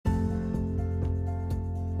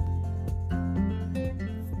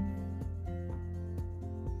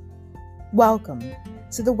Welcome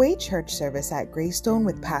to the Way Church service at Greystone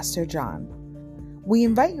with Pastor John. We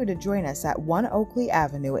invite you to join us at 1 Oakley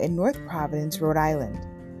Avenue in North Providence, Rhode Island.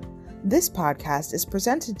 This podcast is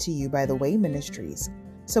presented to you by the Way Ministries,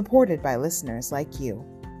 supported by listeners like you.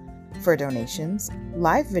 For donations,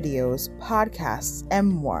 live videos, podcasts, and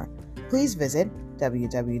more, please visit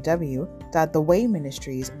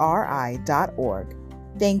www.thewayministriesri.org.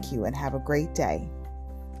 Thank you and have a great day.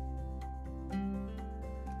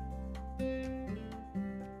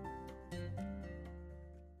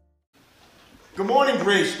 Good morning,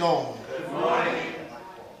 Greystone. Good morning.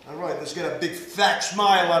 All right, let's get a big fat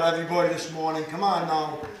smile out of everybody this morning. Come on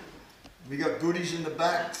now. We got goodies in the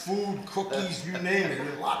back, food, cookies, you name it.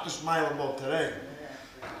 There's a lot to smile about today.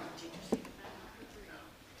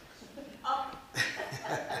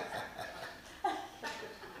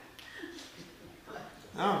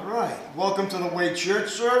 All right, welcome to the Way Church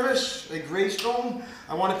service at Greystone.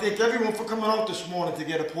 I want to thank everyone for coming out this morning to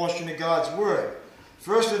get a portion of God's Word.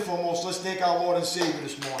 First and foremost, let's thank our Lord and Savior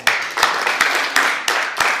this morning.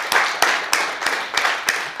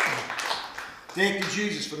 Thank you,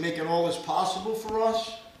 Jesus, for making all this possible for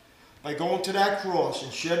us by going to that cross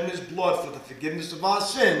and shedding His blood for the forgiveness of our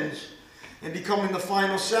sins and becoming the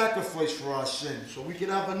final sacrifice for our sins so we can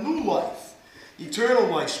have a new life, eternal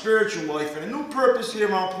life, spiritual life, and a new purpose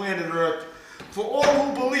here on planet Earth for all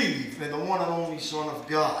who believe in the one and only Son of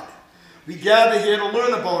God. We gather here to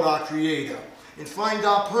learn about our Creator and find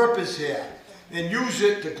our purpose here and use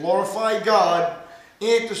it to glorify God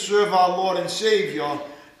and to serve our Lord and Savior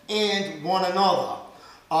and one another.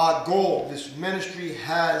 Our goal, this ministry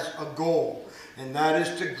has a goal, and that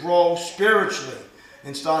is to grow spiritually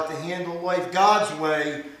and start to handle life God's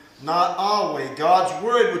way, not our way. God's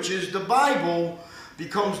Word, which is the Bible,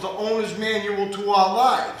 becomes the owner's manual to our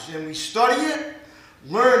lives, and we study it,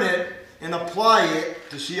 learn it, and apply it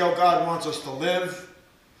to see how God wants us to live,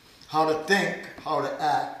 how to think, how to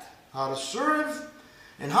act, how to serve,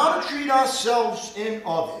 and how to treat ourselves and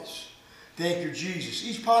others. Thank you, Jesus.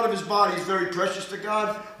 Each part of His body is very precious to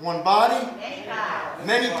God. One body,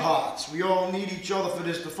 many parts. We all need each other for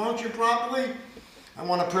this to function properly. I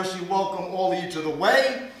want to personally welcome all of you to the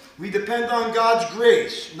Way. We depend on God's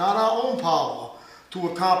grace, not our own power, to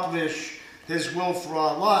accomplish His will for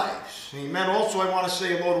our lives. Amen. Also, I want to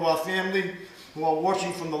say hello to our family who are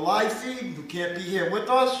watching from the live feed, who can't be here with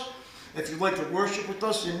us. If you'd like to worship with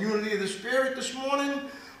us in unity of the Spirit this morning,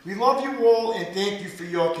 we love you all and thank you for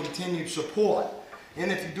your continued support.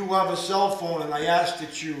 And if you do have a cell phone, and I ask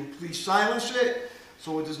that you please silence it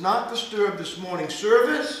so it does not disturb this morning's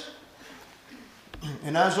service.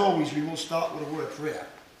 And as always, we will start with a word of prayer.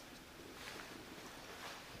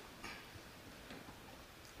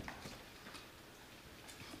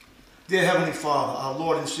 Dear Heavenly Father, our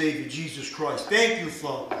Lord and Savior, Jesus Christ, thank you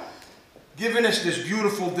for giving us this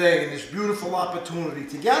beautiful day and this beautiful opportunity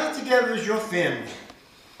to gather together as your family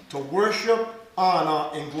to worship, honor,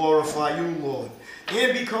 and glorify you, Lord,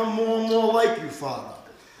 and become more and more like you, Father.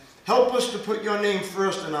 Help us to put your name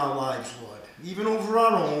first in our lives, Lord, even over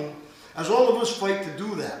our own, as all of us fight to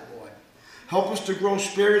do that, Lord. Help us to grow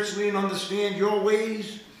spiritually and understand your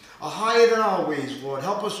ways are higher than our ways, Lord.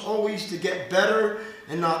 Help us always to get better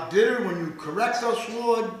and not bitter when you correct us,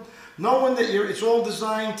 Lord, knowing that it's all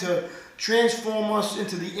designed to transform us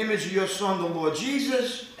into the image of your Son, the Lord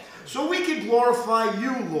Jesus, so we can glorify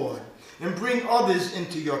you, Lord, and bring others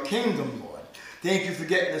into your kingdom, Lord. Thank you for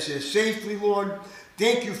getting us here safely, Lord.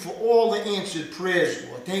 Thank you for all the answered prayers,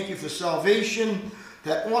 Lord. Thank you for salvation,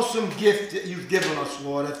 that awesome gift that you've given us,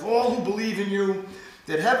 Lord. And for all who believe in you,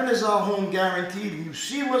 that heaven is our home guaranteed, and you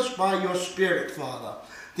seal us by your Spirit, Father.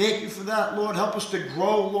 Thank you for that, Lord. Help us to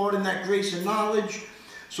grow, Lord, in that grace and knowledge,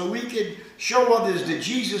 so we could show others that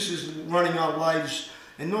Jesus is running our lives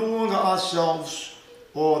and no longer ourselves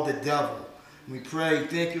or the devil. We pray,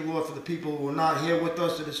 thank you, Lord, for the people who are not here with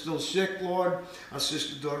us that are still sick, Lord. Our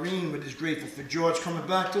sister Doreen, we're just grateful for George coming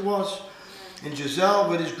back to us. And Giselle,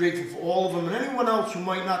 we're just grateful for all of them. And anyone else who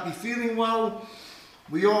might not be feeling well,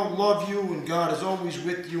 we all love you, and God is always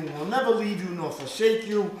with you, and will never leave you nor forsake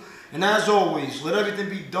you. And as always, let everything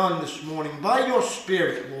be done this morning by your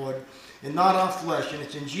Spirit, Lord, and not our flesh. And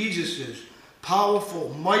it's in Jesus'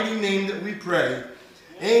 powerful, mighty name that we pray.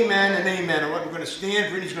 Amen and amen. All right, we're going to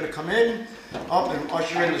stand. Brittany's going to come in, up and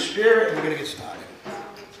usher in the Spirit, and we're going to get started.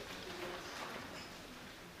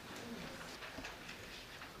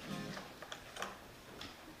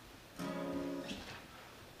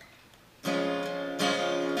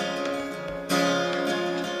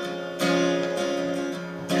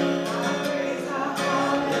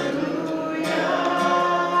 Hallelujah.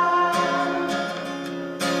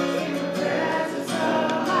 In the presence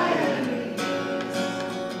of my enemy.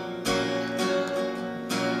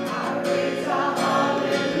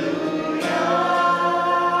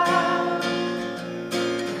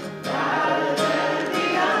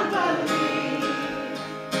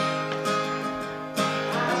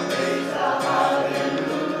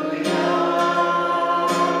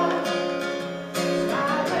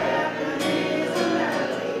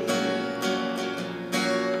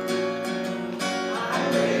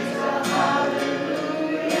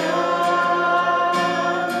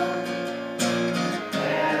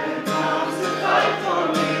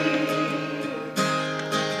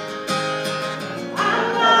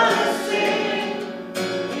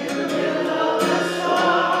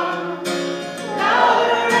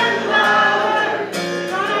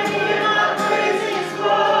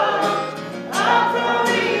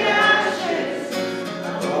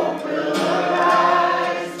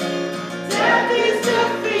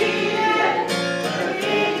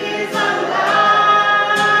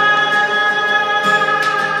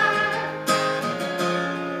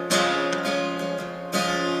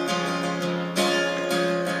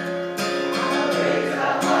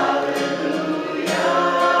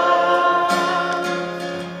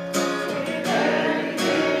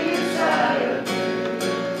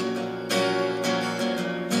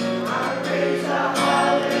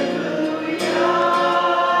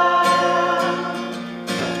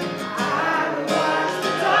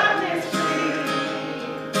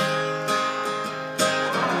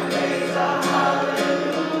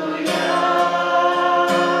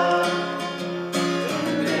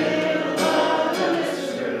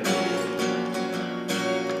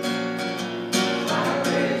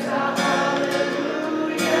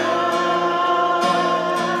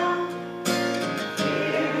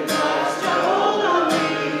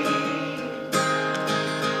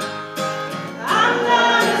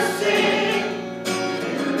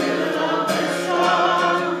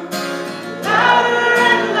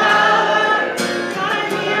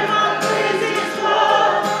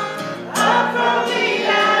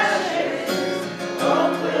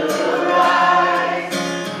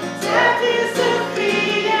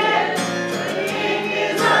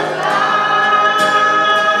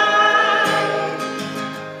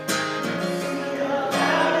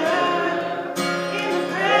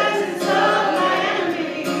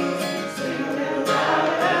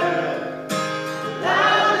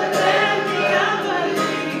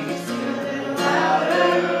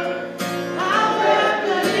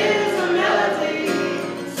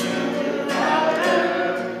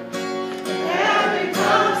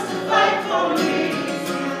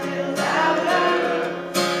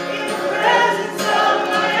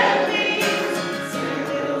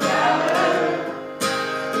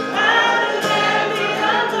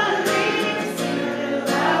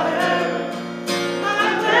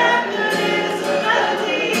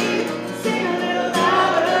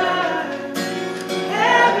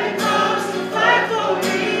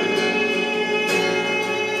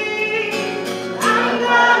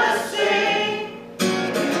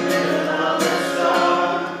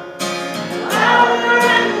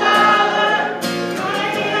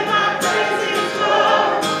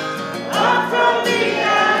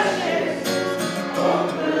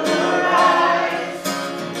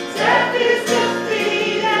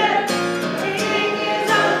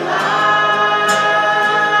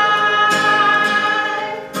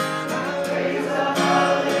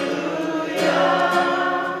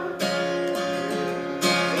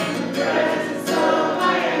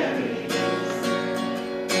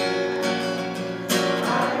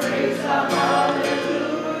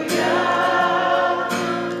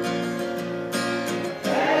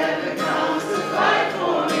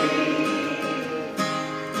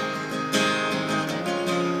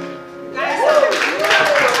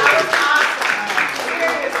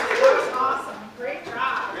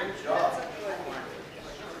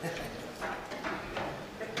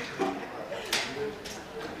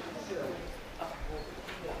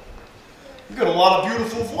 got a lot of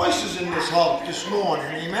beautiful voices in this house this morning.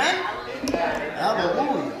 Amen?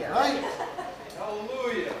 Hallelujah. Right?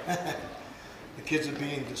 Hallelujah. The kids are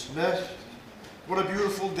being dismissed. What a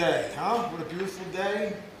beautiful day, huh? What a beautiful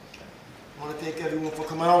day. I want to thank everyone for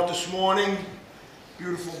coming out this morning.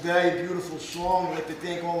 Beautiful day, beautiful song. I'd like to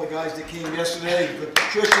thank all the guys that came yesterday. The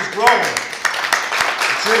church is growing.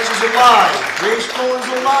 The church is alive. Greystone is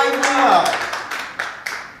alive and well.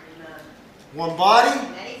 One body,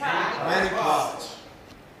 many parts.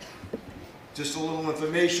 Just a little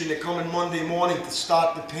information. They're coming Monday morning to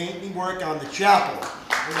start the painting work on the chapel.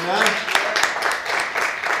 Amen?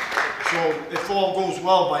 So if all goes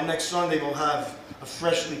well, by next Sunday we'll have a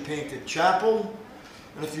freshly painted chapel.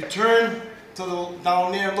 And if you turn to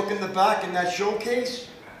down there, look in the back in that showcase,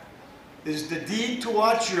 is the deed to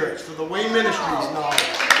our church for the Way Ministries now.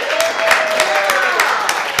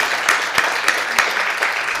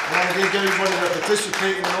 I want to thank everybody that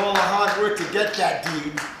participated in all the hard work to get that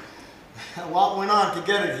deed. A lot went on to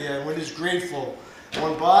get it here, and we're just grateful.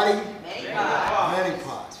 One body, many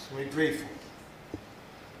parts. We're grateful.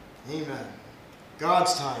 Amen.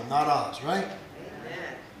 God's time, not ours, right?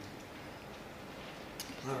 Amen.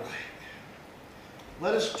 All right.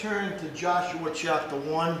 Let us turn to Joshua chapter 1.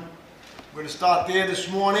 We're going to start there this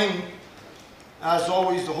morning. As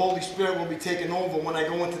always, the Holy Spirit will be taking over when I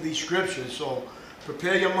go into these scriptures. So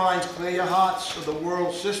prepare your minds, clear your hearts for the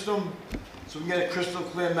world system so we can get a crystal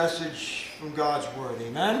clear message from God's Word.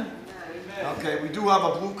 Amen? Amen. Okay, we do have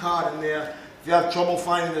a blue card in there. If you have trouble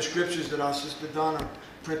finding the scriptures that our sister Donna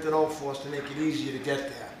printed out for us to make it easier to get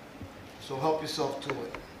there. So help yourself to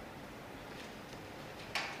it.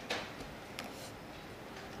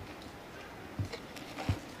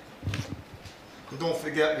 And don't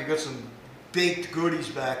forget, we got some baked goodies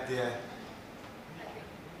back there.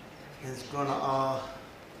 And it's going to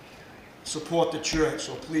support the church,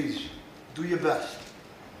 so please do your best.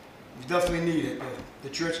 We definitely need it. The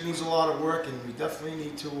church needs a lot of work, and we definitely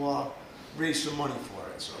need to raise some money for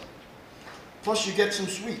it. So, plus, you get some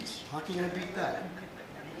sweets. How can you beat that?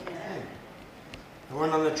 Hey. I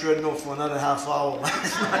went on the treadmill for another half hour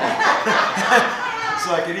last night,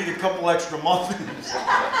 so I could eat a couple extra muffins.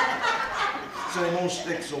 So they won't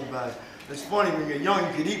stick so bad. It's funny, when you're young,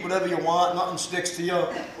 you can eat whatever you want, nothing sticks to you.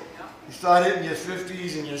 You start hitting your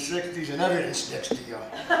 50s and your 60s, and everything sticks to you.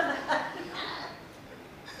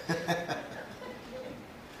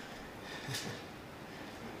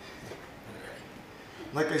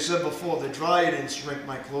 Like I said before, the dryer didn't shrink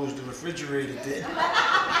my clothes, the refrigerator did.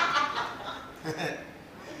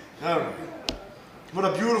 All right. What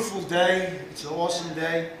a beautiful day. It's an awesome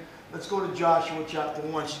day. Let's go to Joshua chapter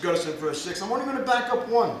 1. She's got us in verse 6. I'm only going to back up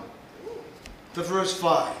one to verse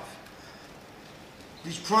 5.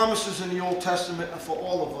 These promises in the Old Testament are for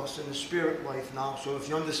all of us in the spirit life now. So if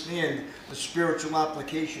you understand the spiritual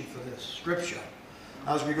application for this scripture,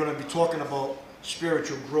 as we're going to be talking about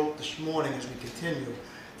spiritual growth this morning as we continue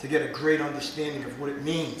to get a great understanding of what it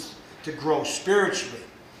means to grow spiritually.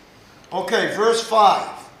 Okay, verse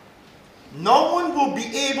 5. No one will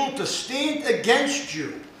be able to stand against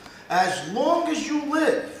you as long as you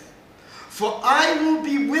live, for I will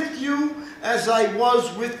be with you as I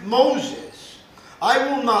was with Moses. I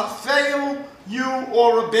will not fail you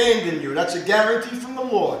or abandon you. That's a guarantee from the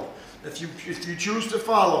Lord if you choose to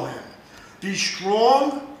follow him. Be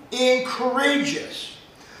strong and courageous,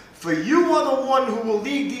 for you are the one who will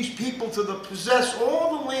lead these people to possess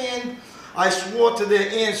all the land I swore to their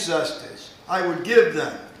ancestors I would give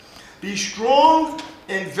them. Be strong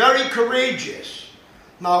and very courageous.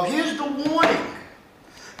 Now here's the warning.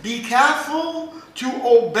 Be careful to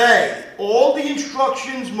obey all the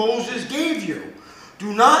instructions Moses gave you.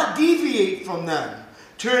 Do not deviate from them,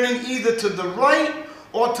 turning either to the right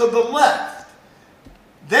or to the left.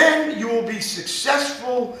 Then you will be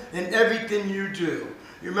successful in everything you do.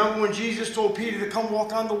 You remember when Jesus told Peter to come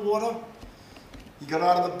walk on the water? He got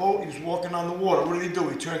out of the boat, he was walking on the water. What did he do?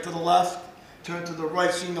 He turned to the left, turned to the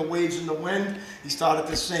right, seeing the waves and the wind. He started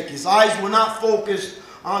to sink. His eyes were not focused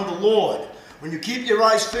on the Lord. When you keep your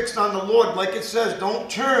eyes fixed on the Lord, like it says, don't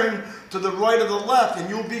turn to the right or the left, and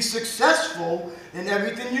you'll be successful in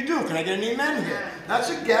everything you do. Can I get an amen here?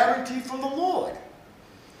 That's a guarantee from the Lord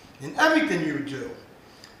in everything you do.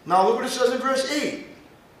 Now look what it says in verse 8.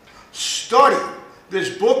 Study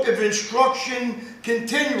this book of instruction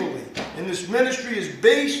continually. And this ministry is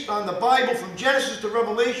based on the Bible from Genesis to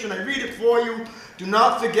Revelation. I read it for you. Do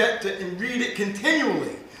not forget to read it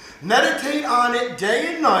continually. Meditate on it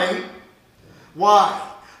day and night. Why?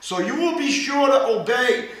 So you will be sure to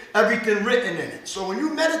obey everything written in it. So when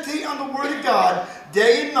you meditate on the Word of God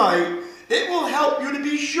day and night, it will help you to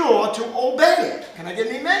be sure to obey it. Can I get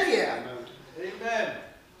an amen here? Amen.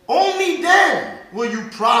 Only then will you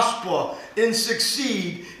prosper and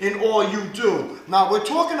succeed in all you do. Now, we're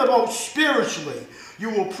talking about spiritually. You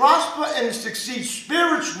will prosper and succeed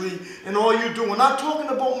spiritually in all you do. We're not talking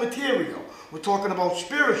about material. We're talking about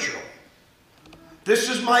spiritual. This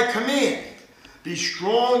is my command. Be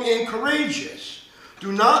strong and courageous.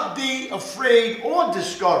 Do not be afraid or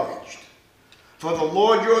discouraged. For the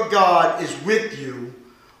Lord your God is with you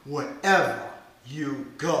wherever you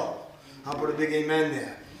go. How about a big amen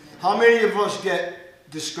there? How many of us get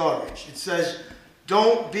discouraged? It says,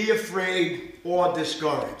 don't be afraid or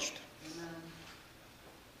discouraged.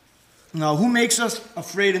 Now, who makes us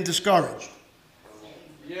afraid and discouraged?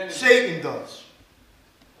 Satan does.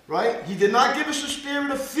 Right? He did not give us a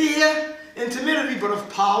spirit of fear and timidity, but of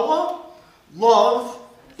power, love,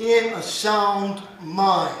 and a sound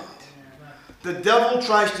mind. The devil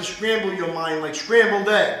tries to scramble your mind like scrambled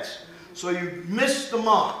eggs, so you miss the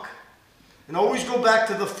mark. And always go back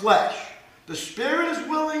to the flesh. The spirit is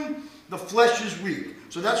willing, the flesh is weak.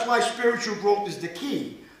 So that's why spiritual growth is the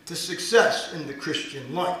key to success in the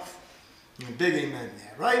Christian life. And a big amen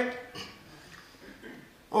there, right?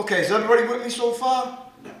 Okay, is everybody with me so far?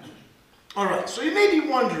 All right, so you may be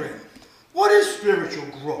wondering, what is spiritual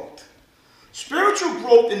growth? Spiritual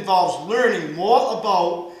growth involves learning more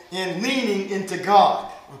about and leaning into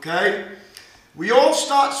God, okay? We all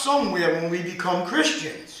start somewhere when we become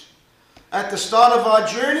Christians. At the start of our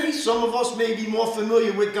journey, some of us may be more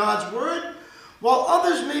familiar with God's Word, while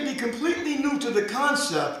others may be completely new to the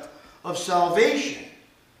concept of salvation.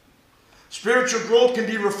 Spiritual growth can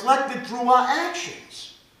be reflected through our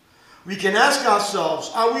actions. We can ask ourselves,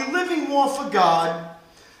 are we living more for God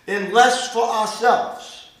and less for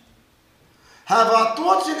ourselves? Have our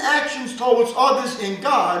thoughts and actions towards others and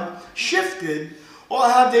God shifted, or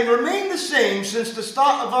have they remained the same since the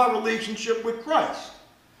start of our relationship with Christ?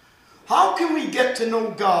 How can we get to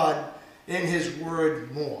know God and His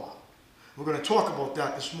Word more? We're going to talk about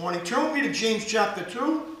that this morning. Turn with me to James chapter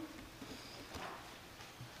 2.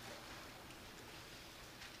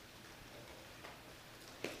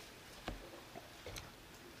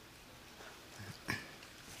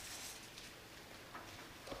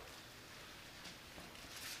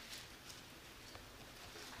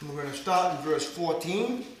 And we're going to start in verse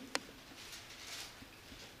 14.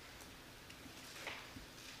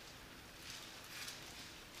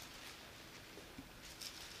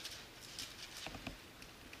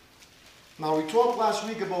 Now, we talked last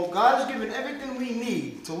week about God has given everything we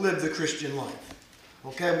need to live the Christian life.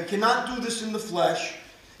 Okay, we cannot do this in the flesh.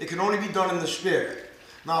 It can only be done in the Spirit.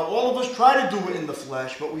 Now, all of us try to do it in the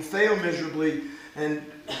flesh, but we fail miserably. And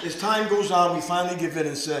as time goes on, we finally give in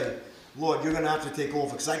and say, Lord, you're going to have to take over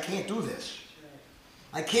because I can't do this.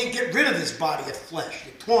 I can't get rid of this body of flesh.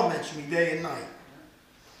 It torments me day and night.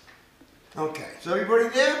 Okay, so everybody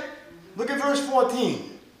there? Look at verse 14.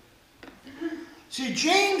 See,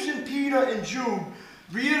 James and Peter and Jude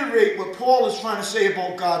reiterate what Paul is trying to say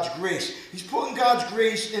about God's grace. He's putting God's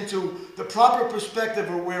grace into the proper perspective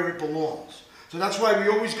of where it belongs. So that's why we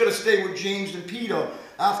always got to stay with James and Peter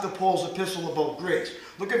after Paul's epistle about grace.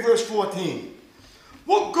 Look at verse 14.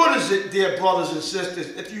 What good is it, dear brothers and sisters,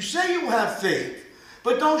 if you say you have faith,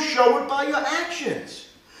 but don't show it by your actions?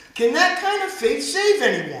 Can that kind of faith save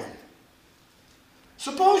anyone?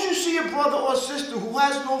 Suppose you see a brother or sister who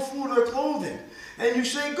has no food or clothing, and you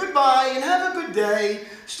say goodbye and have a good day,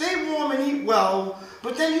 stay warm and eat well,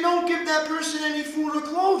 but then you don't give that person any food or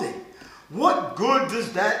clothing. What good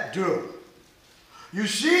does that do? You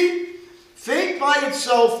see, faith by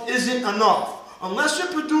itself isn't enough. Unless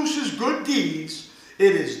it produces good deeds,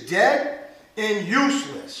 it is dead and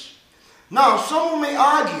useless. Now, someone may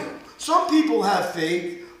argue, some people have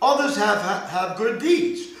faith, others have good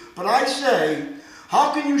deeds. But I say,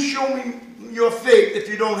 how can you show me your faith if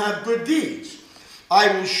you don't have good deeds?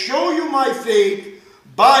 I will show you my faith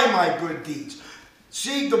by my good deeds.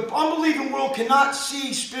 See, the unbelieving world cannot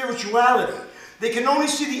see spirituality. They can only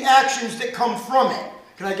see the actions that come from it.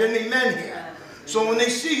 Can I get an amen here? So when they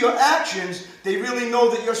see your actions, they really know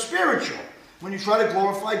that you're spiritual. When you try to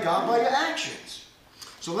glorify God by your actions.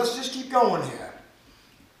 So let's just keep going here.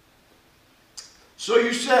 So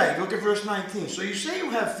you say, look at verse 19. So you say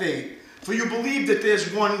you have faith, for you believe that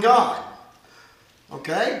there's one God.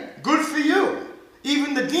 Okay? Good for you.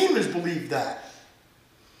 Even the demons believe that.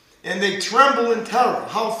 And they tremble in terror.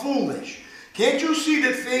 How foolish. Can't you see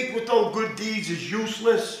that faith without good deeds is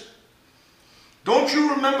useless? Don't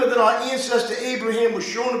you remember that our ancestor Abraham was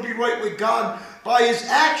shown to be right with God by his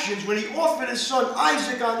actions when he offered his son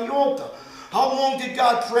Isaac on the altar? How long did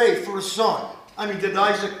God pray for a son?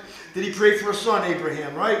 Did he pray for a son,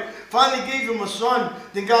 Abraham, right? Finally gave him a son.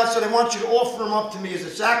 Then God said, I want you to offer him up to me as a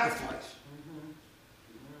sacrifice.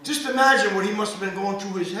 Just imagine what he must have been going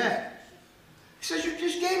through his head. He says, you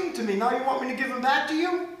just gave him to me. Now you want me to give him back to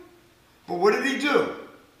you? But what did he do?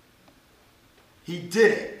 He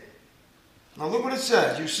did it. Now look what it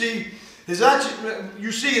says. You see his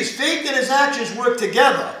faith and his actions work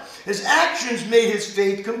together. His actions made his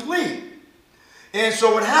faith complete. And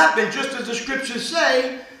so what happened, just as the scriptures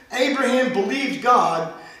say, Abraham believed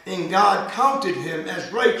God, and God counted him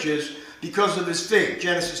as righteous because of his faith.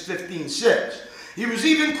 Genesis 15:6. He was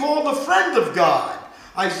even called a friend of God.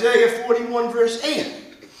 Isaiah 41 verse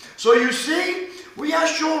 8. So you see, we are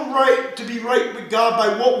shown right to be right with God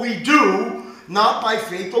by what we do, not by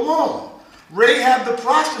faith alone. Rahab the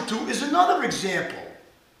prostitute is another example.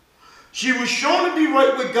 She was shown to be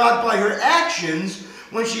right with God by her actions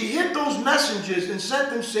when she hid those messengers and sent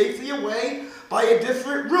them safely away by a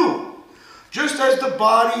different route. Just as the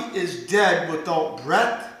body is dead without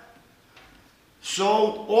breath,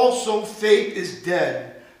 so also faith is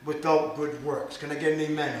dead without good works. Can I get an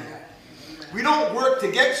amen here? We don't work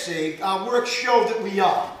to get saved. Our works show that we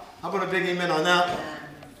are. How about a big amen on that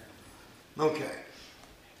one? Okay.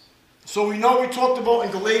 So we know we talked about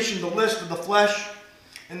in Galatians the list of the flesh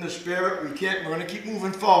and the spirit. We're going to keep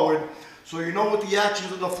moving forward. So you know what the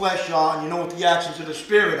actions of the flesh are, and you know what the actions of the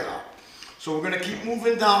spirit are. So we're going to keep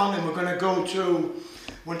moving down, and we're going to go to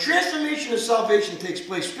when transformation and salvation takes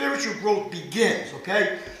place, spiritual growth begins,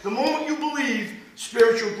 okay? The moment you believe,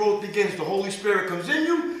 spiritual growth begins. The Holy Spirit comes in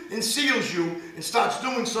you and seals you and starts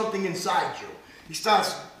doing something inside you. He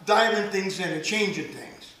starts dialing things in and changing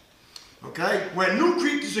things, okay? We're new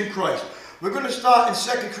creatures in Christ. We're going to start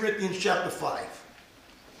in 2 Corinthians chapter 5.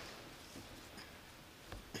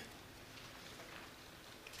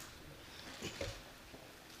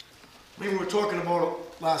 We were talking about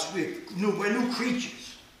it last week. We're new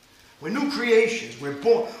creatures. We're new creations. We're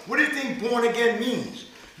born. What do you think born again means?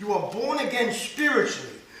 You are born again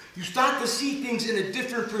spiritually. You start to see things in a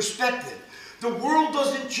different perspective. The world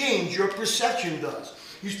doesn't change. Your perception does.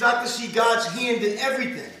 You start to see God's hand in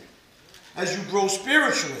everything as you grow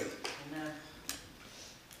spiritually. Amen.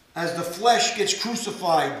 As the flesh gets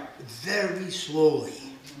crucified very slowly.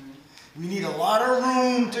 We need a lot of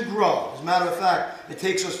room to grow. As a matter of fact, it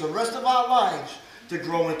takes us the rest of our lives to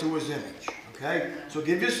grow into his image. Okay? So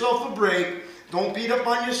give yourself a break. Don't beat up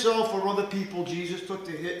on yourself or other people. Jesus took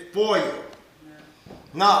the hit for you.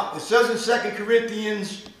 Now, it says in 2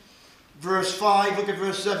 Corinthians verse 5, look at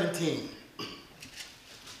verse 17.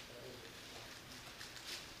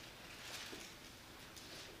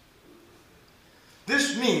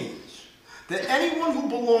 This means that anyone who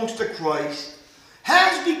belongs to Christ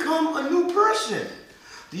has become a new person.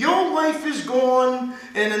 The old life is gone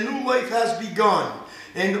and a new life has begun.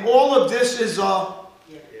 And all of this is a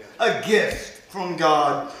gift from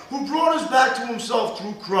God who brought us back to himself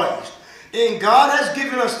through Christ. And God has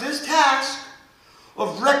given us this task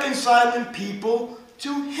of reconciling people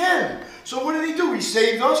to him. So what did he do? He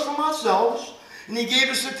saved us from ourselves, and he gave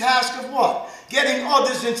us the task of what? Getting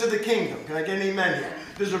others into the kingdom. Can I get an amen here?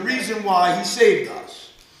 There's a reason why he saved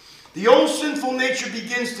us. The old sinful nature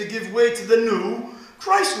begins to give way to the new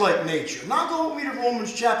Christ-like nature. Now go with me to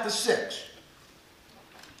Romans chapter 6.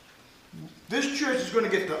 This church is going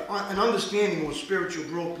to get an understanding of what spiritual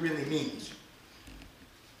growth really means.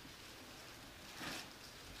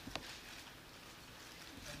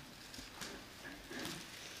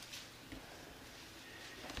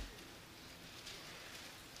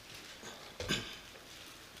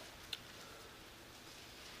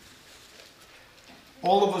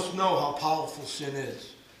 All of us know how powerful sin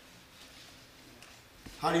is.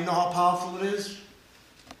 How do you know how powerful it is?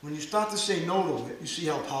 When you start to say no to it, you see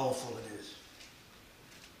how powerful it is.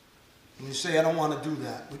 When you say, I don't want to do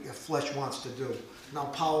that, what your flesh wants to do, and how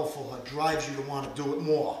powerful it drives you to want to do it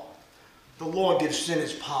more. The Lord gives sin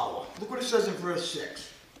its power. Look what it says in verse 6.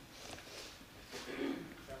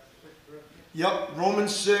 Yep,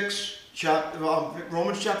 Romans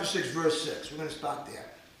chapter 6, verse 6. We're going to start there.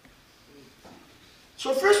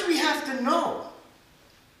 So first we have to know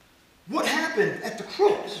what happened at the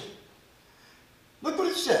cross. Look what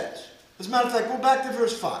it says. As a matter of fact, go back to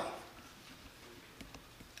verse 5.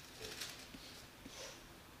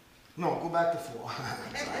 No, go back to 4.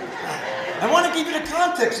 I want to give you the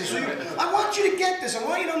context. I want you to get this. I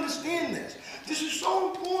want you to understand this. This is so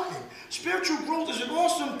important. Spiritual growth is an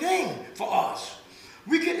awesome thing for us.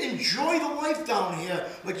 We can enjoy the life down here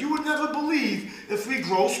like you would never believe if we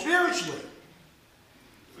grow spiritually.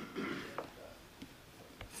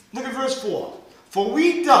 Look at verse 4. For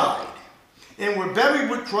we died, and were buried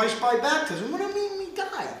with Christ by baptism. What do you mean we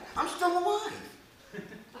died? I'm still alive.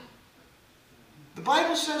 The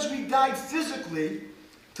Bible says we died physically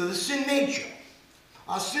to the sin nature.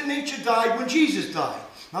 Our sin nature died when Jesus died.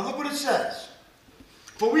 Now look what it says.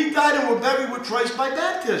 For we died and were buried with Christ by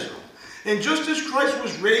baptism. And just as Christ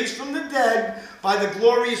was raised from the dead by the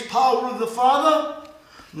glorious power of the Father,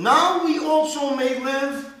 now we also may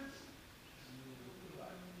live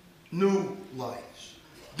new lives.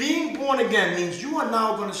 Being born again means you are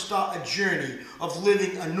now going to start a journey of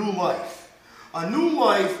living a new life. A new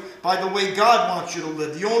life by the way God wants you to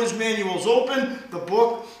live. The owner's manual is open, the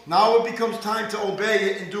book. Now it becomes time to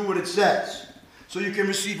obey it and do what it says. So you can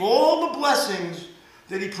receive all the blessings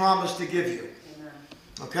that he promised to give you.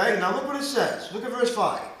 Okay, now look what it says. Look at verse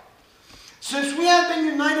 5. Since we have been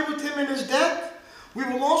united with him in his death, we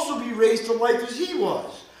will also be raised to life as he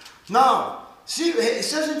was. Now, see, it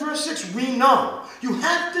says in verse 6, we know. You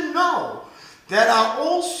have to know that our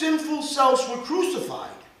old sinful selves were crucified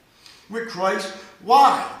with Christ.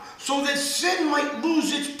 Why? So that sin might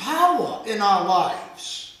lose its power in our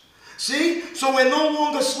lives. See? So we're no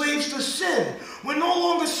longer slaves to sin. We're no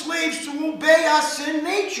longer slaves to obey our sin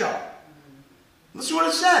nature. That's what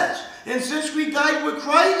it says. And since we died with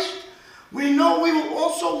Christ, we know we will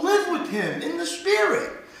also live with him in the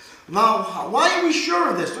Spirit. Now, why are we sure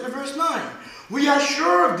of this? Look at verse 9. We are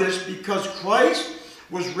sure of this because Christ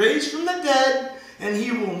was raised from the dead and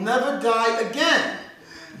he will never die again.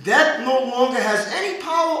 Death no longer has any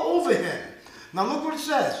power over him. Now look what it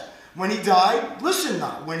says. When he died, listen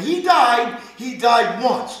now, when he died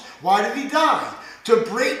once. Why did he die? To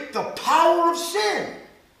break the power of sin.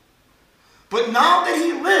 But now that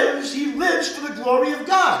he lives for the glory of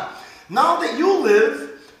God. Now that you live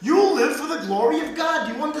for the glory of God.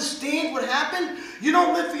 Do you understand what happened? You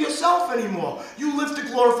don't live for yourself anymore. You live to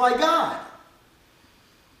glorify God.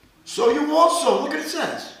 So you also, look what it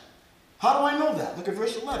says. How do I know that? Look at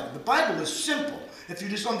verse 11. The Bible is simple if you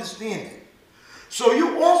just understand it. So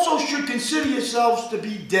you also should consider yourselves to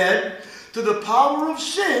be dead to the power of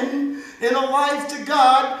sin and alive to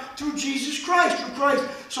God through Jesus Christ. Through Christ.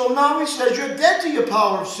 So now he says you're dead to your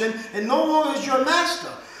power of sin and no longer is your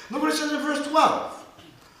master. Look what it says in verse 12.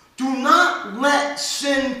 Do not let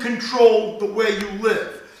sin control the way you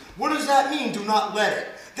live. What does that mean, do not let it?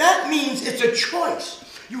 That means it's a choice.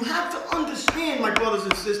 You have to understand, my brothers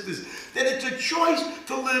and sisters, that it's a choice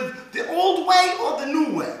to live the old way or the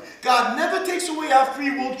new way. God never takes away our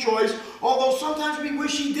free will choice, although sometimes we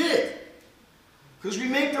wish he did. Because we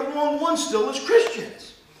make the wrong one still as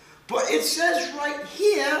Christians. But it says right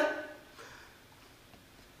here,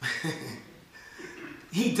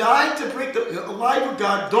 he died to break the alive with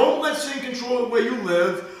God. Don't let sin control the way you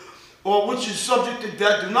live, or which is subject to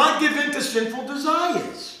death. Do not give in to sinful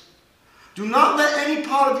desires. Do not let any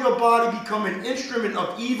part of your body become an instrument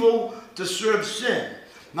of evil to serve sin.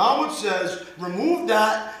 Now it says, remove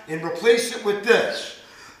that and replace it with this.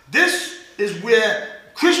 This is where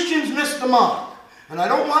Christians miss the mark. And I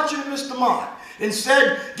don't want you to miss the mark.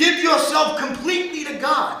 Instead, give yourself completely to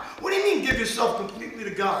God. What do you mean give yourself completely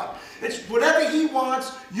to God? It's whatever he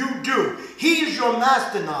wants, you do. He is your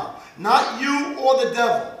master now, not you or the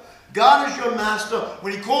devil. God is your master.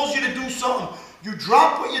 When he calls you to do something, you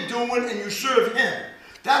drop what you're doing and you serve him.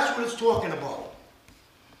 That's what it's talking about.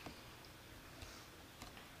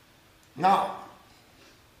 Now,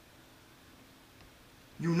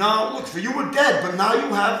 look, for you were dead, but now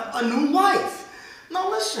you have a new life. Now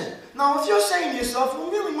listen, now if you're saying to yourself, well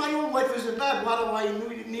really my old life isn't bad, why do I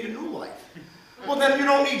need a new life? Well then you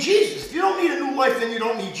don't need Jesus. If you don't need a new life, then you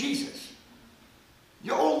don't need Jesus.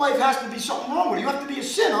 Your old life has to be something wrong with it. You have to be a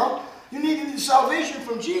sinner. You need salvation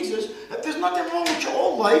from Jesus. If there's nothing wrong with your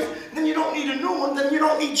old life, then you don't need a new one, then you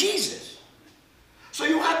don't need Jesus. So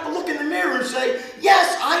you have to look in the mirror and say,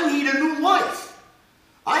 yes, I need a new life.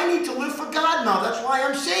 I need to live for God now. That's why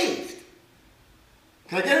I'm saved.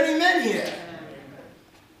 Can I get an amen here?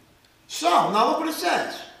 So, now look what it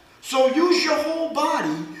says. So use your whole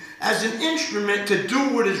body as an instrument to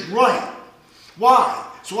do what is right.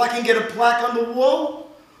 Why? So I can get a plaque on the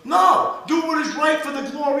wall? No. Do what is right for the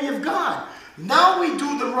glory of God. Now we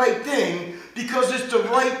do the right thing because it's the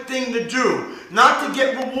right thing to do, not to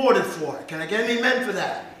get rewarded for it. Can I get an amen for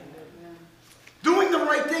that? Doing the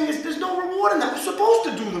right thing, there's no reward in that. We're supposed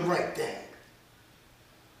to do the right thing.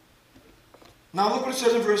 Now look what it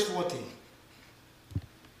says in verse 14.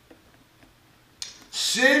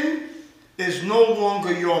 Sin is no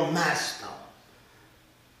longer your master,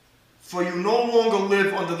 for you no longer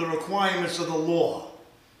live under the requirements of the law.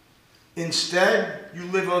 Instead, you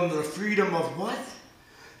live under the freedom of what?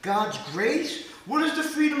 God's grace. What is the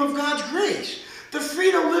freedom of God's grace? The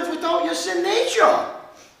freedom to live without your sin nature.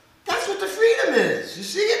 That's what the freedom is. You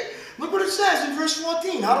see it? Look what it says in verse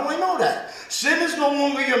 14. How do I know that? Sin is no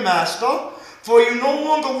longer your master, for you no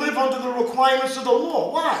longer live under the requirements of the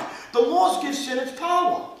law. Why? The laws give sin its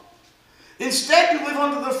power. Instead, you live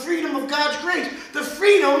under the freedom of God's grace. The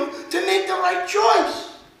freedom to make the right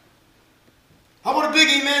choice. How about a big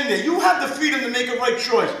amen there? You have the freedom to make a right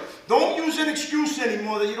choice. Don't use an excuse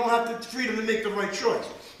anymore that you don't have the freedom to make the right choice.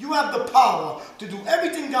 You have the power to do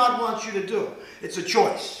everything God wants you to do. It's a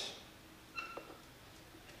choice.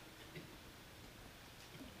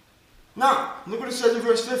 Now, look what it says in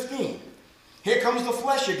verse 15. Here comes the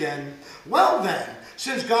flesh again. Well then,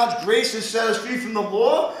 since God's grace has set us free from the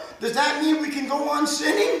law, does that mean we can go on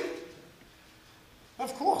sinning?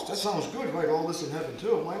 Of course, that sounds good, right? All this in heaven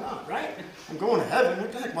too. Why not, right? I'm going to heaven.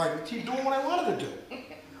 What the heck? Why keep doing what I wanted to do?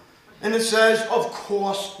 And it says, of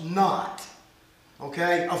course not.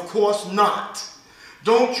 Okay? Of course not.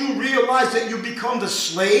 Don't you realize that you become the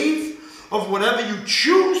slave of whatever you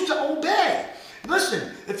choose to obey?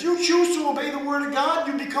 Listen, if you choose to obey the Word of God,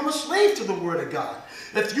 you become a slave to the Word of God.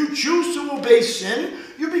 If you choose to obey sin,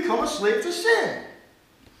 you become a slave to sin.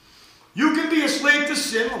 You can be a slave to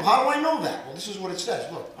sin. Well, how do I know that? Well, this is what it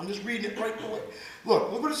says. Look, I'm just reading it right away.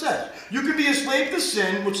 Look what it says. You can be a slave to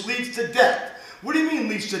sin, which leads to death. What do you mean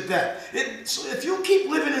leads to death? If you keep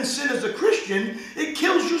living in sin as a Christian, it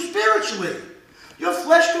kills you spiritually. Your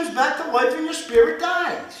flesh comes back to life and your spirit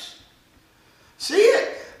dies. See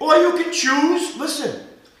it? Or you can choose, listen,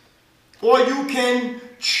 or you can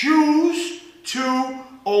choose to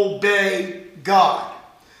obey God.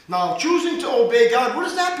 Now, choosing to obey God, what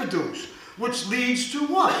does that produce? Which leads to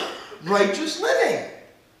what? Righteous living.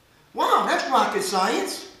 Wow, that's rocket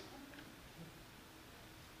science.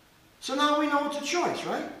 So now we know it's a choice,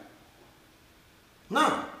 right?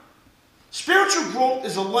 Now, spiritual growth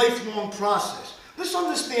is a lifelong process. Let's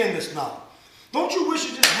understand this now. Don't you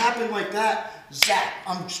wish it just happened like that? Zap,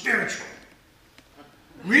 I'm spiritual.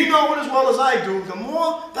 We know it as well as I do. The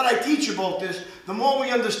more that I teach about this, the more we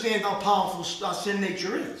understand how powerful our sin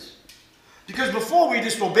nature is. Because before we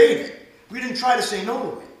just obeyed it. We didn't try to say no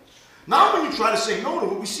to it. Now when you try to say no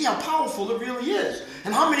to it, we see how powerful it really is.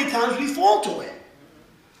 And how many times we fall to it.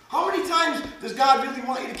 How many times does God really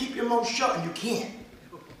want you to keep your mouth shut and you can't?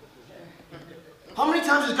 How many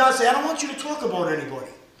times does God say, I don't want you to talk about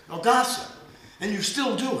anybody or gossip, and you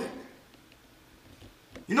still do it?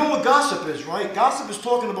 You know what gossip is, right? Gossip is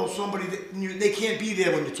talking about somebody that they can't be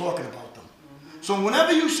there when you're talking about them. So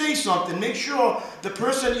whenever you say something, make sure the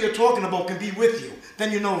person that you're talking about can be with you.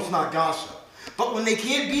 Then you know it's not gossip. But when they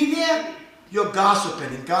can't be there, you're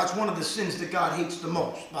gossiping. And God's one of the sins that God hates the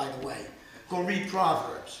most, by the way. Go read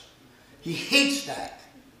Proverbs. He hates that.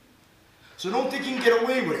 So don't think you can get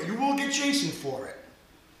away with it. You will get chastened for it.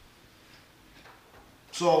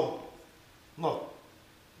 So, look.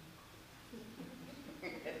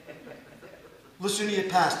 Listen to your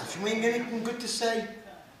pastor. If you ain't got anything good to say,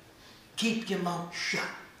 keep your mouth shut.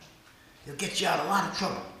 It'll get you out of a lot of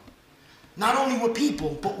trouble. Not only with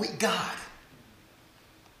people, but with God.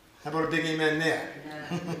 How about a big amen there?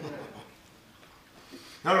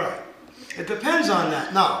 All right. It depends on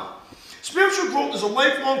that. Now, spiritual growth is a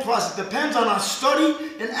lifelong process. It depends on our study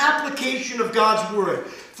and application of God's Word.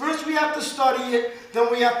 First we have to study it, then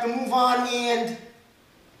we have to move on and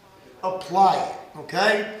apply it.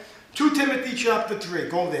 Okay? 2 Timothy chapter 3.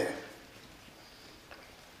 Go there.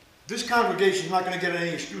 This congregation is not going to get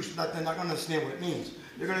any excuse. They're not going to understand what it means.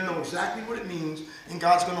 They're going to know exactly what it means, and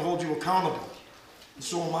God's going to hold you accountable. And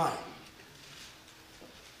so am I.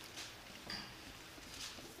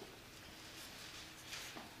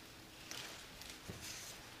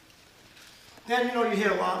 Then, you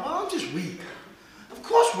hear a lot, well, I'm just weak. Of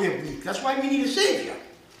course we're weak. That's why we need a Savior.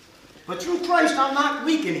 But through Christ, I'm not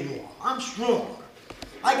weak anymore. I'm strong.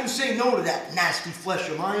 I can say no to that nasty flesh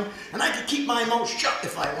of mine, and I can keep my mouth shut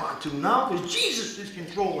if I want to now, because Jesus is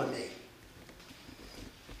controlling me.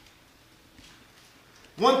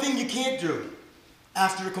 One thing you can't do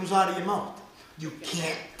after it comes out of your mouth, you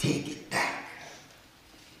can't take it back.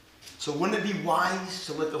 So wouldn't it be wise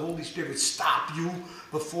to let the Holy Spirit stop you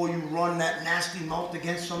before you run that nasty mouth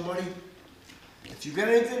against somebody? If you got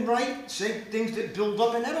anything right, say things that build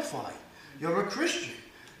up and edify. You're a Christian.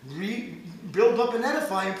 Build up and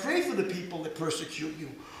edify and pray for the people that persecute you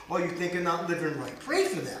or you think are not living right. Pray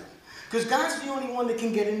for them. Because God's the only one that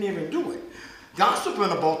can get in there and do it.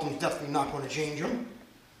 Gossiping about them is definitely not going to change them.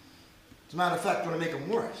 As a matter of fact, going to make them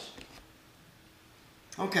worse.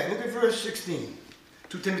 Okay, look at verse 16.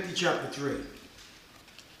 2 Timothy chapter 3.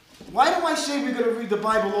 Why do I say we're going to read the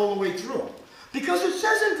Bible all the way through? Because it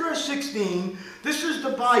says in verse 16, this is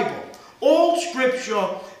the Bible. All Scripture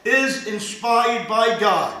is inspired by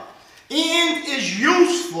God and is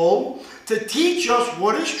useful to teach us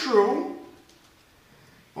what is true.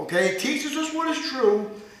 Okay, it teaches us what is true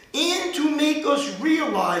and to make us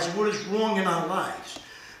realize what is wrong in our lives.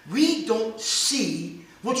 We don't see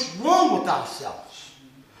what's wrong with ourselves.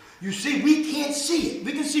 You see, we can't see it.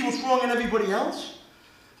 We can see what's wrong in everybody else,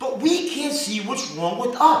 but we can't see what's wrong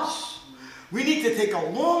with us. We need to take a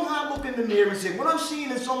long, hard look in the mirror and say, what I'm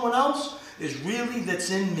seeing in someone else is really that's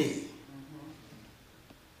in me.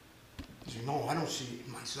 You say, no, I don't see it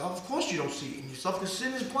in myself. Of course you don't see it in yourself, because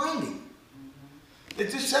sin is blinding. It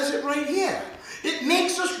just says it right here. It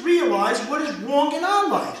makes us realize what is wrong in our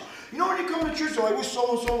lives. You know, when you come to church, oh, I wish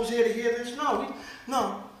so-and-so was here to hear this. No.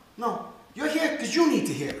 You're here because you need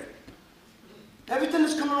to hear it. Everything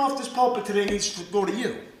that's coming off this pulpit today needs to go to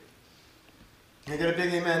you. Can I get a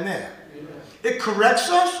big amen there? Amen. It corrects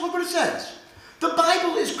us. Look what it says. The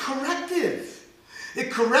Bible is corrective.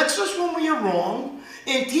 It corrects us when we are wrong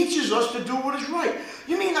and teaches us to do what is right.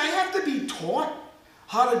 You mean I have to be taught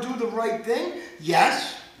how to do the right thing?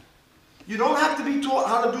 Yes. You don't have to be taught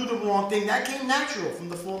how to do the wrong thing. That came natural from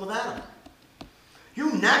the fall of Adam.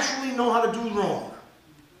 You naturally know how to do wrong.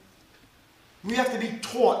 We have to be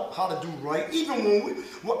taught how to do right. Even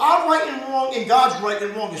when our right and wrong and God's right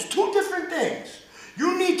and wrong is two different things.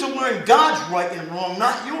 You need to learn God's right and wrong,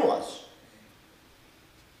 not yours.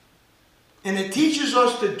 And it teaches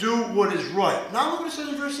us to do what is right. Now look what it says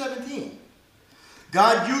in verse 17.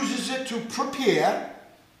 God uses it to prepare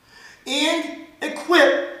and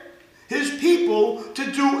equip His people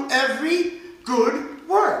to do every good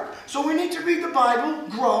work. So we need to read the Bible,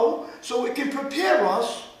 grow, so it can prepare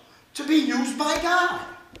us to be used by God.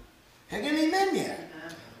 Can I get an amen there?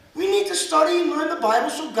 We need to study and learn the Bible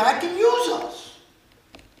so God can use us.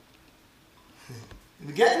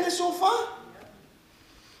 You getting this so far?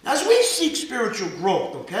 As we seek spiritual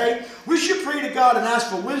growth, okay, we should pray to God and ask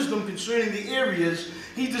for wisdom concerning the areas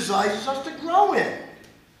He desires us to grow in.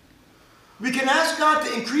 We can ask God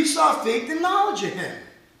to increase our faith and knowledge of Him.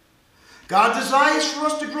 God desires for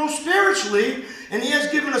us to grow spiritually, and He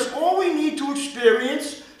has given us all we need to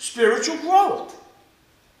experience spiritual growth.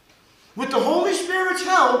 With the Holy Spirit's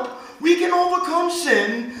help, we can overcome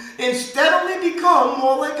sin and steadily become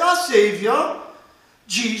more like our Savior,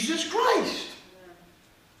 Jesus Christ.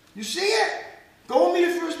 You see it? Go with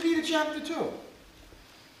me to 1 Peter chapter 2.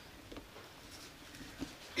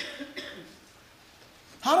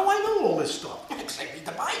 How do I know all this stuff? Because I read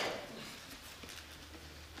the Bible.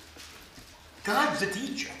 God's the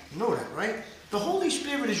teacher. You know that, right? The Holy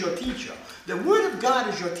Spirit is your teacher. The Word of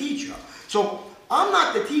God is your teacher. So, I'm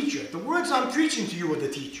not the teacher. The words I'm preaching to you are the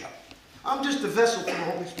teacher. I'm just the vessel for the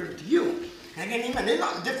Holy Spirit to you. And amen. They're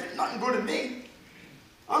nothing different, nothing good in me.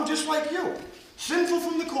 I'm just like you. Sinful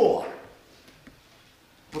from the core.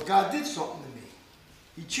 But God did something to me.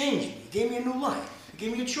 He changed me. He gave me a new life. He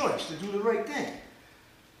gave me a choice to do the right thing.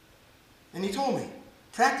 And He told me,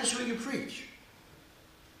 practice what you preach.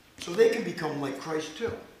 So they can become like Christ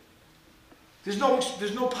too. There's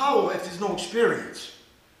no power if there's no experience.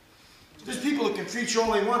 There's people that can preach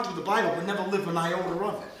all they want through the Bible but never live an iota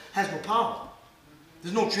of it. Has no power.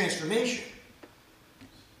 There's no transformation.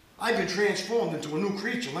 I've been transformed into a new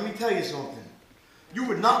creature. Let me tell you something. You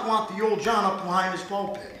would not want the old John up behind his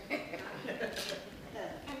pulpit.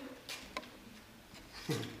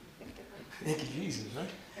 Thank you, Jesus, right?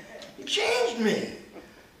 He changed me.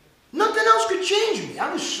 Nothing else could change me.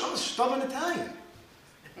 I'm a stubborn Italian.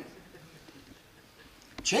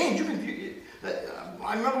 Change.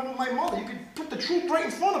 I remember with my mother, you could put the truth right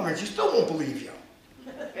in front of her and she still won't believe you.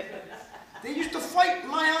 They used to fight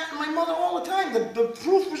my mother all the time. The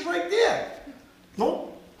proof was right there.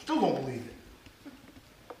 Nope, still don't believe it.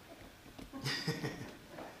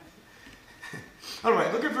 All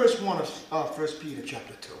right, look at verse 1 of 1 Peter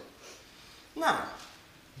chapter 2. Now,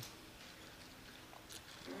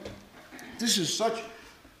 this is such,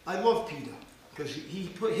 I love Peter, because he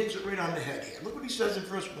hits it right on the head here. Look what he says in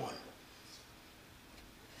verse 1.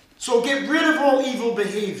 So get rid of all evil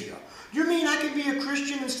behavior. You mean I can be a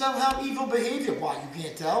Christian and still have evil behavior? Why, you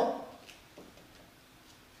can't tell?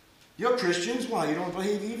 You're Christians, why, you don't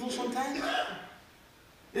behave evil sometimes?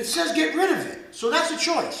 It says get rid of it. So that's a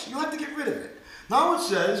choice. You have to get rid of it. Now it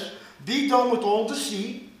says, be done with all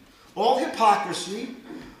deceit, all hypocrisy.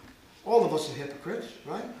 All of us are hypocrites,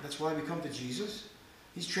 right? That's why we come to Jesus.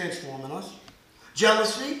 He's transforming us.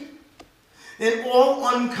 Jealousy and all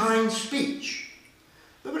unkind speech.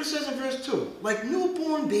 Look what it says in verse 2. Like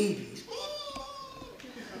newborn babies,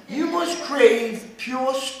 you must crave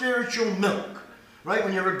pure spiritual milk. Right?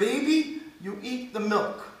 When you're a baby, you eat the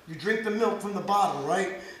milk. You drink the milk from the bottle,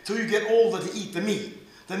 right? Till you get older to eat the meat.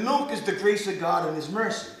 The milk is the grace of God and His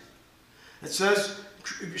mercy. It says,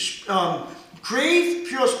 crave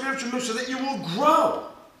pure spiritual milk so that you will grow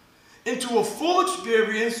into a full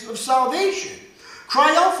experience of salvation.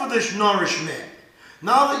 Cry out for this nourishment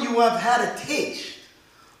now that you have had a taste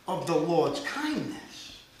of the Lord's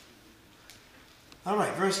kindness. All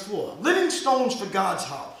right, verse 4. Living stones for God's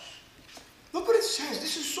house. Look what it says.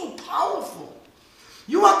 This is so powerful.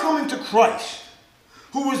 You are coming to Christ,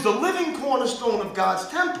 who is the living cornerstone of God's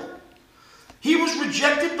temple. He was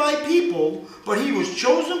rejected by people, but He was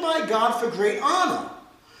chosen by God for great honor.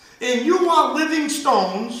 And you are living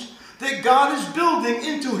stones that God is building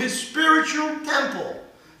into His spiritual temple.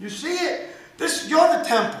 You see it? You're the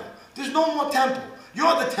temple. There's no more temple.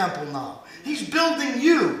 You're the temple now. He's building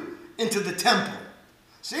you into the temple.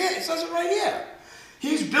 See it? It says it right here.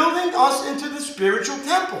 He's building us into the spiritual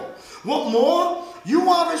temple. What more? You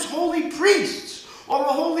are His holy priests, or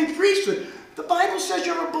a holy priesthood. The Bible says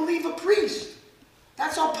you're a believer priest.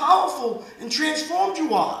 That's how powerful and transformed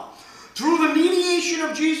you are. Through the mediation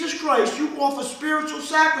of Jesus Christ, you offer spiritual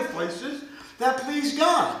sacrifices that please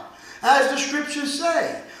God. As the scriptures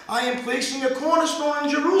say, I am placing a cornerstone in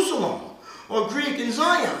Jerusalem, or Greek in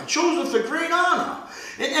Zion, chosen for great honor.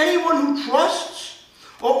 And anyone who trusts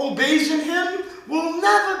or obeys in Him will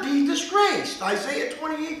never be disgraced. Isaiah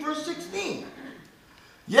 28 verse 16.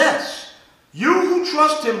 Yes, you who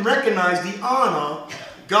trust Him recognize the honor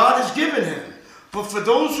God has given Him. But for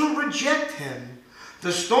those who reject Him,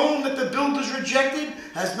 the stone that the builders rejected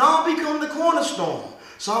has now become the cornerstone.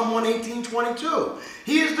 Psalm 118:22.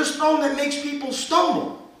 He is the stone that makes people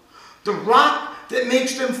stumble, the rock that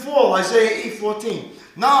makes them fall. Isaiah 8:14.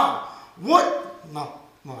 Now,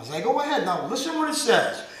 as I go ahead, now listen what it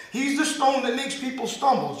says. He's the stone that makes people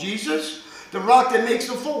stumble. Jesus, the rock that makes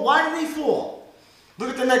them fall. Why do they fall? Look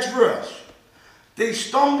at the next verse. They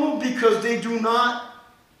stumble because they do not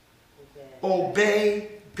obey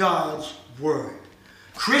God's word.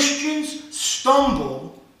 Christians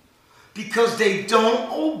stumble because they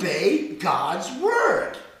don't obey God's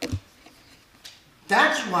word.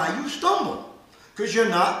 That's why you stumble, because you're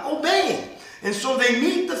not obeying. And so they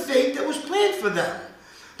meet the fate that was planned for them.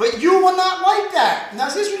 But you are not like that. Now,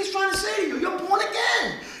 this is what He's trying to say to you. You're born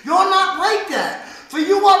again. You're not like that. For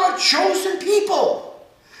you are a chosen people.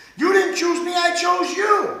 You didn't choose me, I chose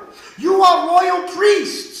you. You are royal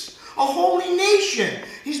priests, a holy nation.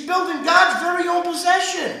 He's building God's very own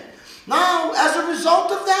possession. Now, as a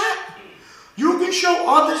result of that, you can show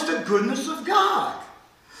others the goodness of God.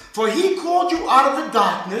 For He called you out of the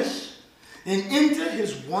darkness and into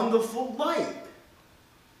His wonderful light.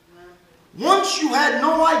 Once you had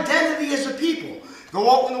no identity as a people. Go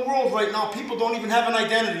out in the world right now, people don't even have an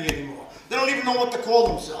identity anymore. They don't even know what to call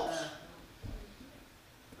themselves.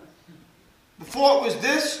 Before it was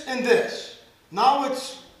this and this. Now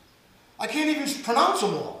it's, I can't even pronounce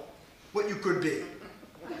them all, what you could be.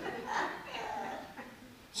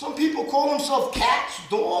 Some people call themselves cats,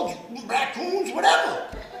 dogs, raccoons, whatever.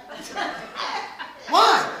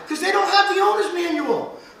 Why? Because they don't have the owner's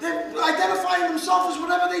manual. They're identifying themselves as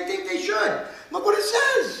whatever they think they should. Look what it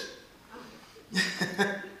says.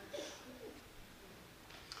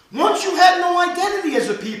 Once you had no identity as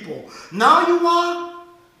a people, now you are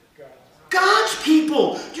God's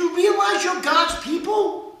people. Do you realize you're God's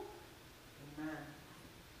people?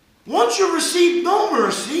 Once you received no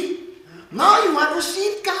mercy, now you have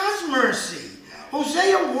received God's mercy.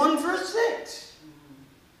 Hosea 1 verse 6.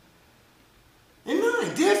 And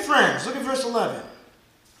 9. Dear friends, look at verse 11.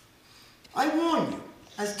 I warn you,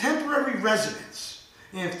 as temporary residents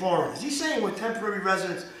and foreigners. He's saying we're temporary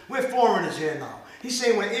residents. We're foreigners here now. He's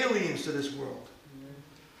saying we're aliens to this world.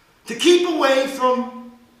 To keep away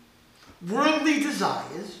from worldly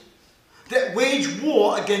desires that wage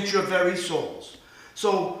war against your very souls.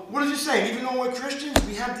 So, what is he saying? Even though we're Christians,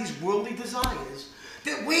 we have these worldly desires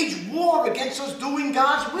that wage war against us doing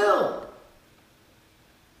God's will.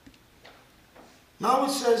 Now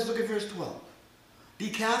it says, look at verse 12. Be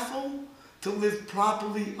careful to live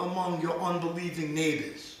properly among your unbelieving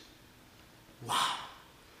neighbors. Wow.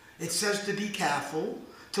 It says to be careful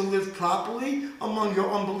to live properly among your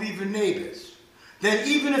unbelieving neighbors. Then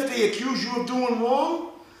even if they accuse you of doing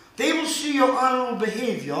wrong, they will see your honorable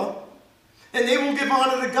behavior and they will give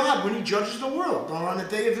honor to God when He judges the world or on the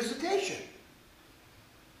day of visitation.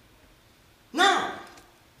 Now,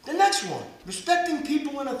 the next one, respecting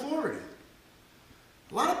people in authority.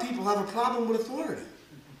 A lot of people have a problem with authority.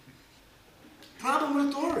 Problem with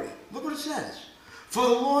authority. Look what it says. For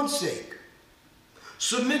the Lord's sake,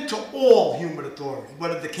 submit to all human authority,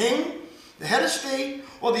 whether the king, the head of state,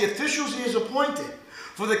 or the officials he has appointed.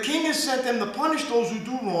 For the king has sent them to punish those who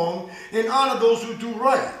do wrong and honor those who do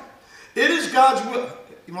right. It is God's will.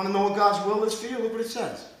 You want to know what God's will is for you? Look what it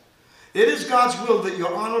says. It is God's will that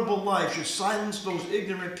your honorable life should silence those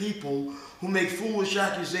ignorant people who make foolish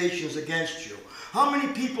accusations against you. How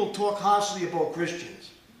many people talk harshly about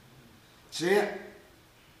Christians? See it?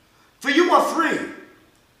 For you are free,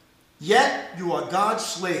 yet you are God's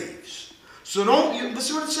slaves. So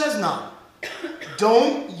listen what it says now.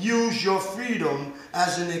 Don't use your freedom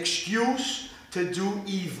as an excuse to do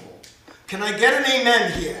evil. Can I get an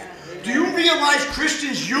amen here? Do you realize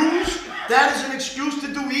Christians use that as an excuse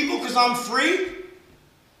to do evil because I'm free?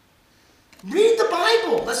 Read the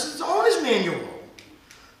Bible. That's its owner's manual.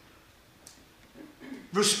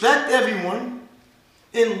 Respect everyone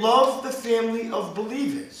and love the family of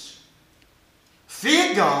believers.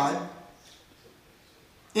 Fear God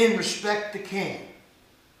and respect the king.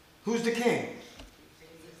 Who's the king?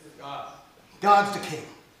 God. God's the king.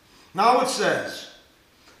 Now it says,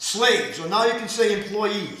 slaves, or now you can say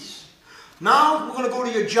employees. Now we're going to go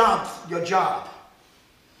to your job.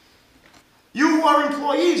 You who are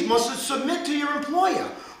employees must submit to your employer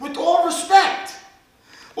with all respect,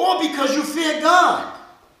 or because you fear God.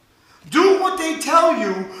 Do what they tell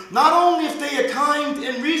you, not only if they are kind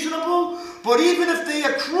and reasonable, but even if they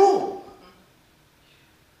are cruel.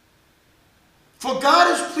 For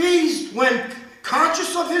God is pleased when,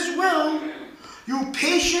 conscious of his will, you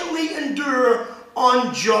patiently endure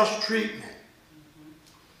unjust treatment.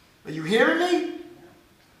 Are you hearing me?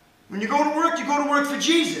 When you go to work for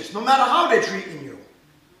Jesus, no matter how they're treating you.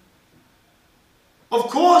 Of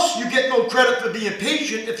course, you get no credit for being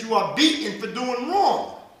patient if you are beaten for doing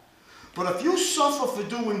wrong. But if you suffer for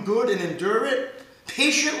doing good and endure it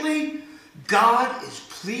patiently, God is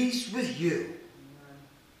pleased with you.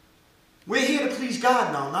 We're here to please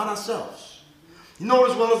God now, not ourselves. You know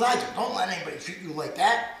it as well as I do. Don't let anybody treat you like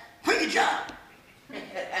that. Quit your job.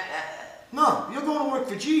 No, you're going to work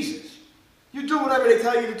for Jesus. You do whatever they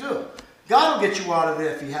tell you to do. God will get you out of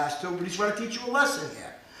there if he has to, but he's trying to teach you a lesson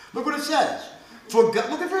here. Look what it says. Look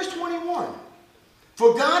at verse 21.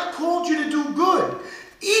 For God called you to do good,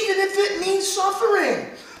 even if it means suffering.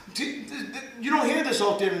 You don't hear this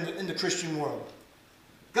out there in the Christian world.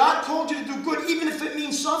 God called you to do good, even if it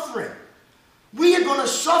means suffering. We are going to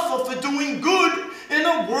suffer for doing good in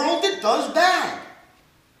a world that does bad.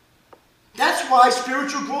 That's why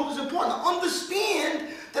spiritual growth is important. To understand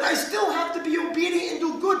that I still have to be obedient and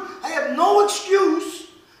do good. I have no excuse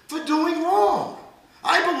for doing wrong.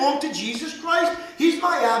 I belong to Jesus Christ. He's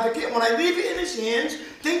my advocate. When I leave it in his hands,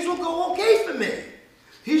 things will go okay for me.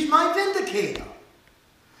 He's my vindicator.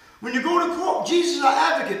 When you go to court, Jesus is our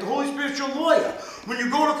advocate. The Holy Spirit's your lawyer. When you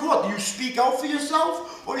go to court, do you speak out for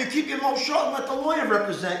yourself, or you keep your mouth shut and let the lawyer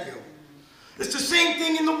represent you? It's the same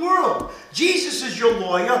thing in the world. Jesus is your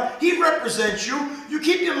lawyer. He represents you. You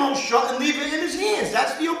keep your mouth shut and leave it in his hands.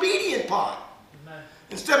 That's the obedient part. Amen.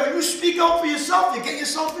 Instead, when you speak out for yourself, you get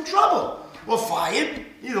yourself in trouble. Or fired.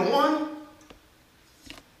 Either one.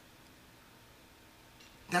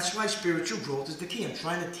 That's why spiritual growth is the key. I'm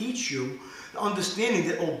trying to teach you the understanding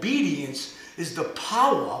that obedience is the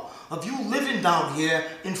power of you living down here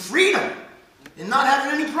in freedom and not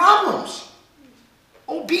having any problems.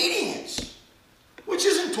 Obedience. Which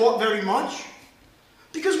isn't taught very much.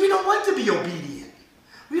 Because we don't like to be obedient.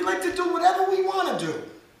 We like to do whatever we want to do.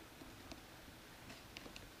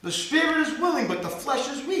 The spirit is willing, but the flesh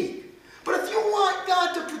is weak. But if you want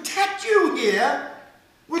God to protect you here,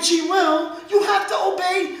 which he will, you have to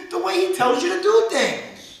obey the way he tells you to do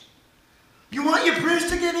things. You want your prayers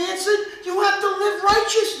to get answered? You have to live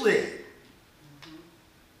righteously.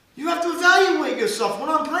 You have to evaluate yourself. What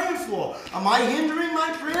I'm praying for. Am I hindering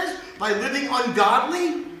my prayers by living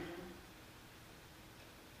ungodly?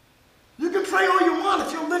 You can pray all you want.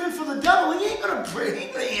 If you're living for the devil, he ain't going to pray. He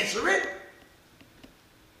ain't going to answer it.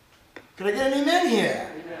 Can I get an amen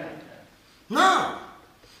here? Amen. No.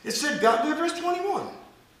 It said, God, look at verse 21.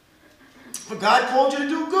 For God called you to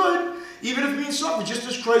do good, even if it means suffering, just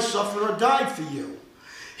as Christ suffered or died for you.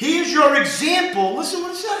 He is your example. Listen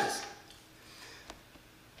what it says.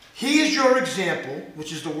 He is your example,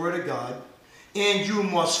 which is the word of God, and you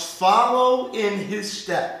must follow in his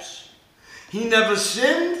steps. He never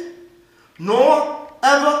sinned, nor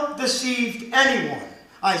ever deceived anyone.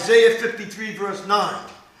 Isaiah 53 verse 9.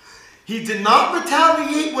 He did not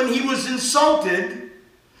retaliate when he was insulted,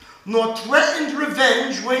 nor threatened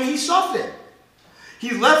revenge when he suffered.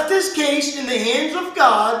 He left his case in the hands of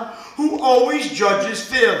God, who always judges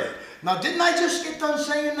fairly. Now, didn't I just get done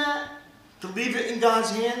saying that? To leave it in God's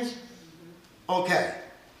hands? Okay.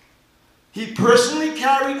 He personally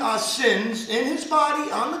carried our sins in his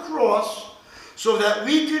body on the cross so that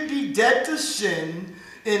we could be dead to sin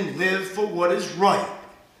and live for what is right.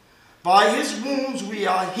 By his wounds we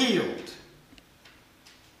are healed.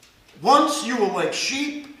 Once you were like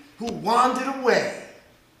sheep who wandered away.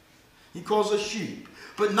 He calls us sheep.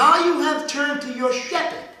 But now you have turned to your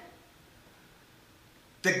shepherd,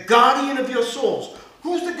 the guardian of your souls.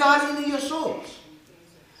 Who's the guardian of your souls?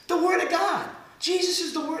 The Word of God. Jesus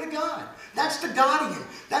is the Word of God. That's the guardian.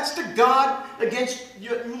 That's the God against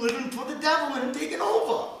you living for the devil and him taking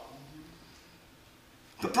over.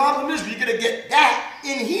 The problem is we're going to get that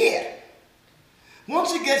in here.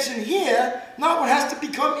 Once it gets in here, now it has to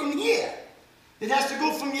become in here. It has to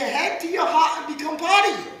go from your head to your heart and become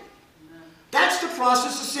part of you. That's the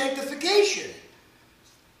process of sanctification.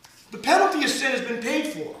 The penalty of sin has been paid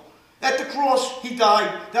for. At the cross, he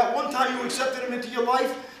died. That one time you accepted him into your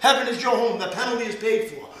life, heaven is your home. The penalty is paid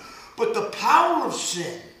for. But the power of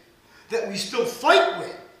sin that we still fight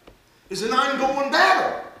with is an ongoing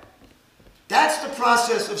battle. That's the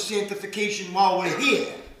process of sanctification while we're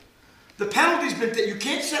here. The penalty's been taken.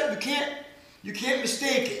 You can't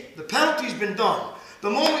mistake it. The penalty's been done. The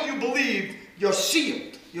moment you believe, you're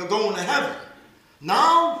sealed. You're going to heaven.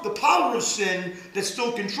 Now, the power of sin that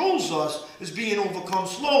still controls us is being overcome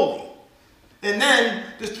slowly. And then,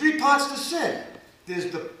 there's three parts to sin.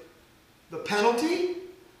 There's the penalty,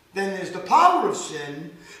 then there's the power of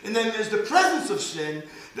sin, and then there's the presence of sin,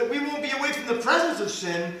 that we won't be away from the presence of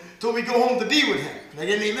sin till we go home to be with him. Can I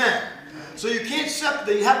get an amen? So you can't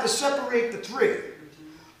separate, you have to separate the three.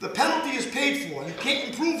 The penalty is paid for. You can't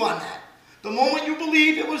improve on that. The moment you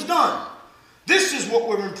believe, it was done. This is what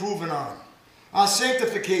we're improving on. Our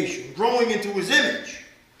sanctification, growing into his image.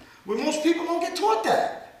 Where most people don't get taught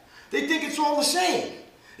that. They think it's all the same.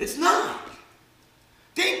 It's not.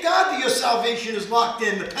 Thank God that your salvation is locked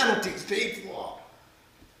in, the penalty is paid for.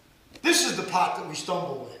 This is the part that we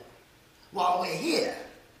stumble with while we're here.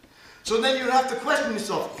 So then you have to question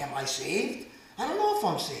yourself, am I saved? I don't know if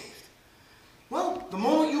I'm saved. Well, the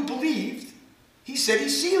moment you believed, he said he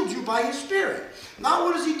sealed you by his Spirit. Now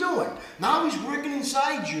what is he doing? Now he's working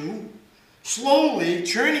inside you, slowly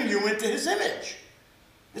turning you into his image.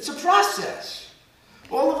 It's a process.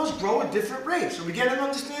 All of us grow at different rates. So we get an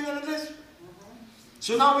understanding of this?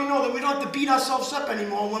 So now we know that we don't have to beat ourselves up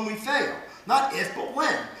anymore when we fail. Not if, but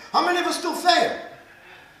when. How many of us still fail?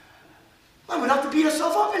 Well, we don't have to beat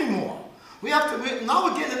ourselves up anymore. Now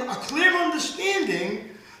we're getting a clear understanding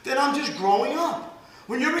that I'm just growing up.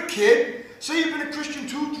 When you're a kid, say you've been a Christian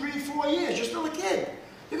 2, 3, 4 years, you're still a kid.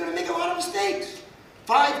 You're going to make a lot of mistakes.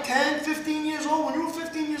 5, 10, 15 years old. When you were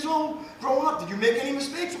 15 years old, growing up, did you make any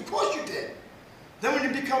mistakes? Of course you did. Then when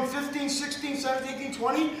you become 15, 16, 17, 18,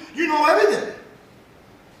 20, you know everything.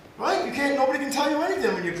 Right? Nobody can tell you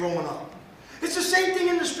anything when you're growing up. It's the same thing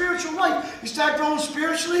in the spiritual life. You start growing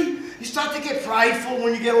spiritually, you start to get prideful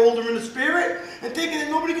when you get older in the spirit, and thinking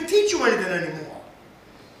that nobody can teach you anything anymore.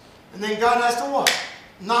 And then God has to what?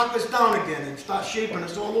 Knock us down again and start shaping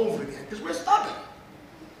us all over again, because we're stubborn.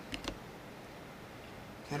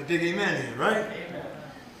 Got a big amen here, right? Amen.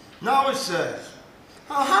 Now it says,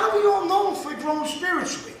 how do we all know if we're growing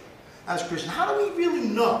spiritually as Christians? How do we really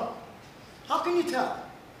know? How can you tell?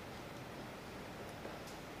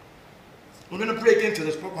 We're going to break into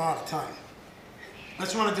this, but we're out of time.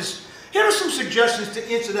 Here are some suggestions to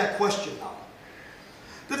answer that question now.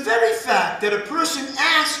 The very fact that a person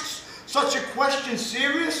asks such a question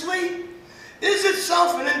seriously is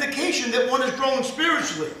itself an indication that one is growing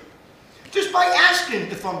spiritually. Just by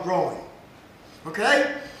asking if I'm growing.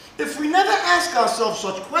 Okay? If we never ask ourselves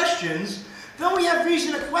such questions, then we have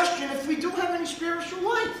reason to question if we do have any spiritual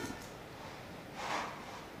life.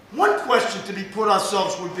 One question to be put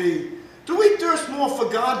ourselves would be, do we thirst more for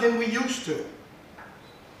God than we used to?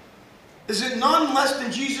 Is it none less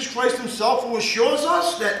than Jesus Christ himself who assures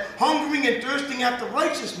us that hungering and thirsting after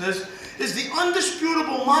righteousness is the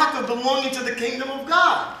undisputable mark of belonging to the kingdom of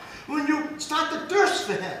God? When you start to thirst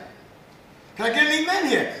for him. Can I get an amen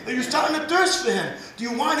here? Are you starting to thirst for him? Do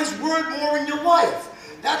you want his word more in your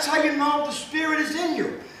life? That's how you know the Spirit is in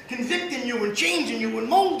you, convicting you and changing you and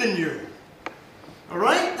molding you. All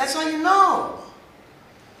right? That's how you know.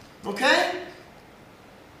 Okay?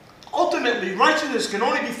 Ultimately, righteousness can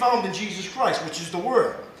only be found in Jesus Christ, which is the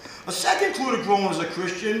Word. A second clue to growing as a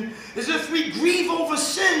Christian is if we grieve over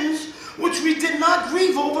sins which we did not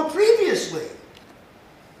grieve over previously.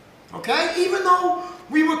 Okay? Even though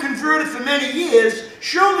we were converted for many years,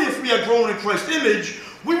 surely if we are growing in Christ's image,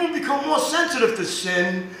 we will become more sensitive to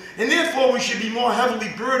sin, and therefore we should be more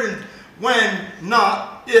heavily burdened when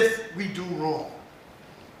not, if we do wrong.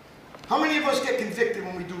 How many of us get convicted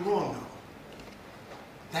when we do wrong now?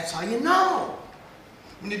 That's how you know.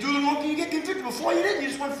 When you do the wrong thing, you get convicted. Before you didn't, you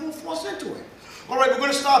just went full force into it. All right, we're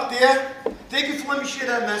going to stop there. Thank you for letting me share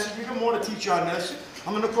that message. We got more to teach on this.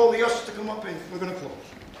 I'm going to call the ushers to come up and we're going to close.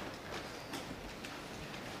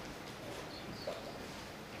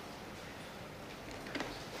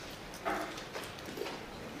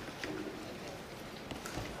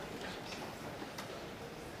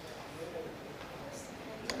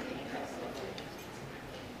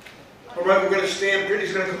 All right, we're going to stand.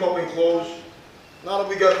 Brittany's going to come up and close. Now that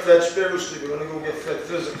we got fed spiritually, we're going to go get fed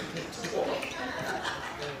physically.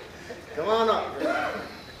 Come on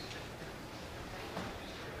up.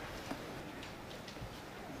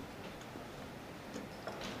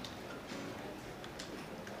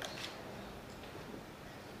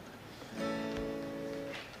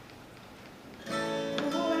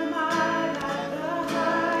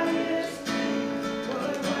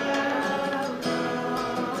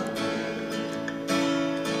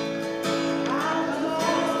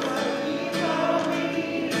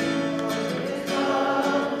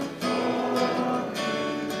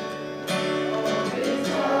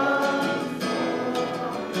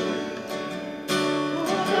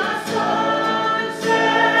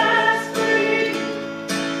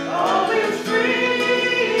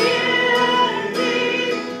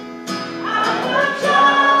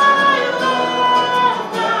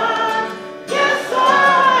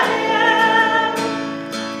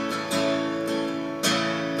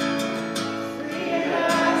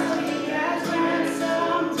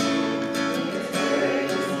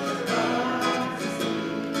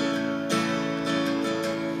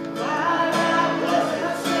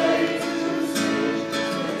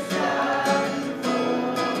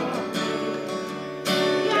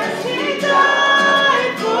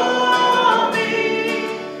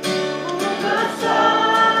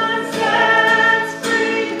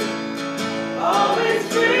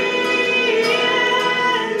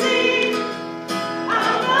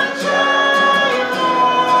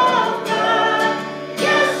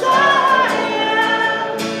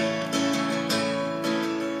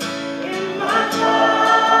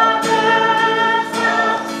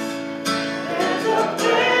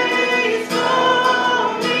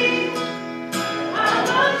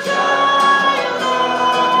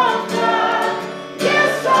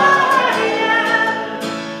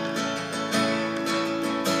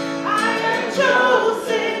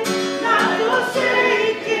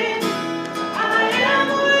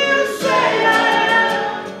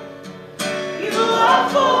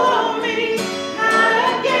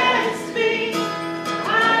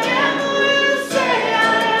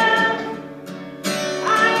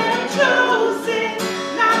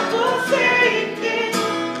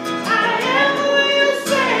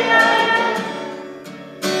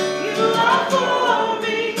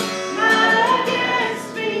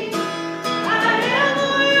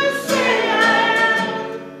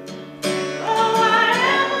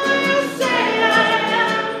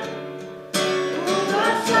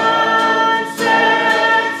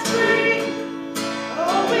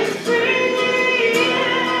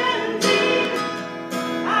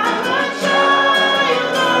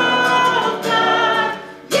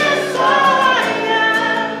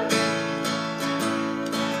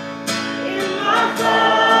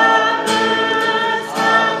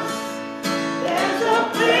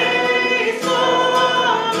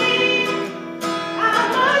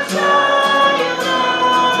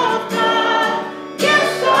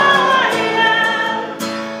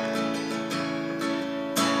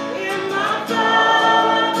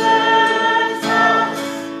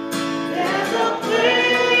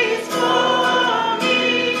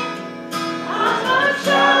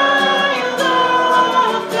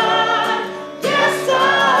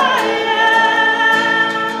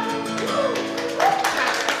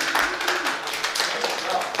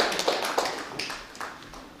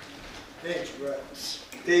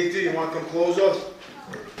 Dave, do you want to come close us?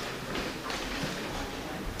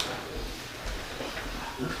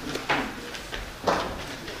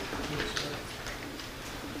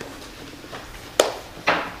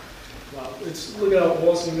 Wow, look at how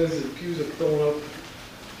awesome it is. The pews are filling up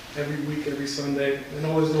every week, every Sunday. And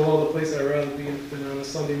always no other place I'd rather be than on a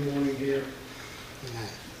Sunday morning here.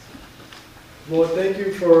 Lord, thank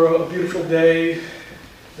you for a beautiful day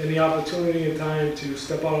and the opportunity and time to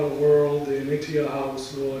step out of the world and into your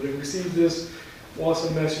house, Lord, and receive this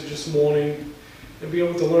awesome message this morning and be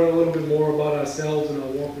able to learn a little bit more about ourselves and our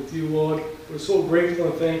walk with you, Lord. We're so grateful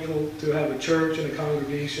and thankful to have a church and a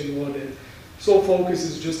congregation, Lord, that so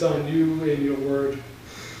focuses just on you and your word.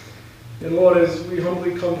 And Lord, as we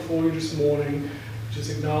humbly come before you this morning, just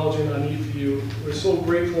acknowledging our need for you, we're so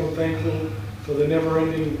grateful and thankful for the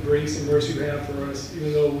never-ending grace and mercy you have for us,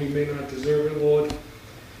 even though we may not deserve it, Lord.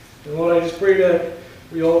 And Lord, I just pray that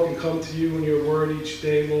we all can come to you in your word each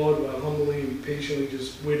day, Lord, while humbly and patiently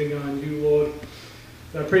just waiting on you, Lord.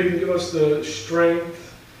 And I pray you can give us the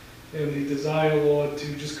strength and the desire, Lord,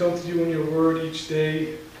 to just come to you in your word each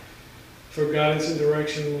day for guidance and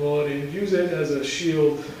direction, Lord, and use it as a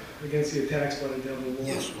shield against the attacks by the devil, Lord.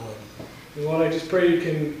 Yes, Lord. And Lord, I just pray you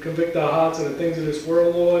can convict our hearts of the things of this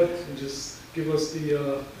world, Lord, and just give us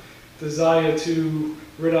the desire to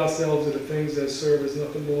rid ourselves of the things that serve as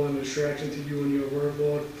nothing more than a distraction to you and your word,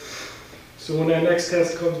 Lord. So when that next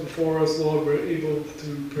test comes before us, Lord, we're able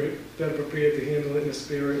to better prepared to handle it in the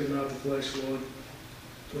spirit and not the flesh, Lord.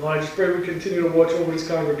 And Lord, I just pray we continue to watch over this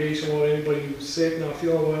congregation, Lord. Anybody who's sick, not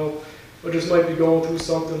feeling well, or just might be going through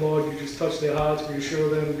something, Lord, you just touch their hearts, reassure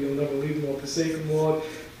them, you'll never leave them or forsake them, Lord,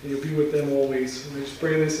 and you'll be with them always. And I just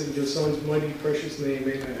pray this in your Son's mighty, precious name.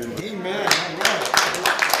 Amen. Amen. All right.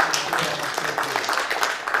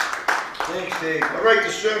 Thanks, Dave. All right, the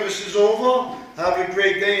service is over. Have a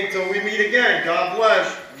great day until we meet again. God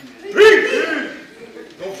bless. Peace.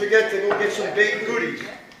 Don't forget to go get some baked goodies.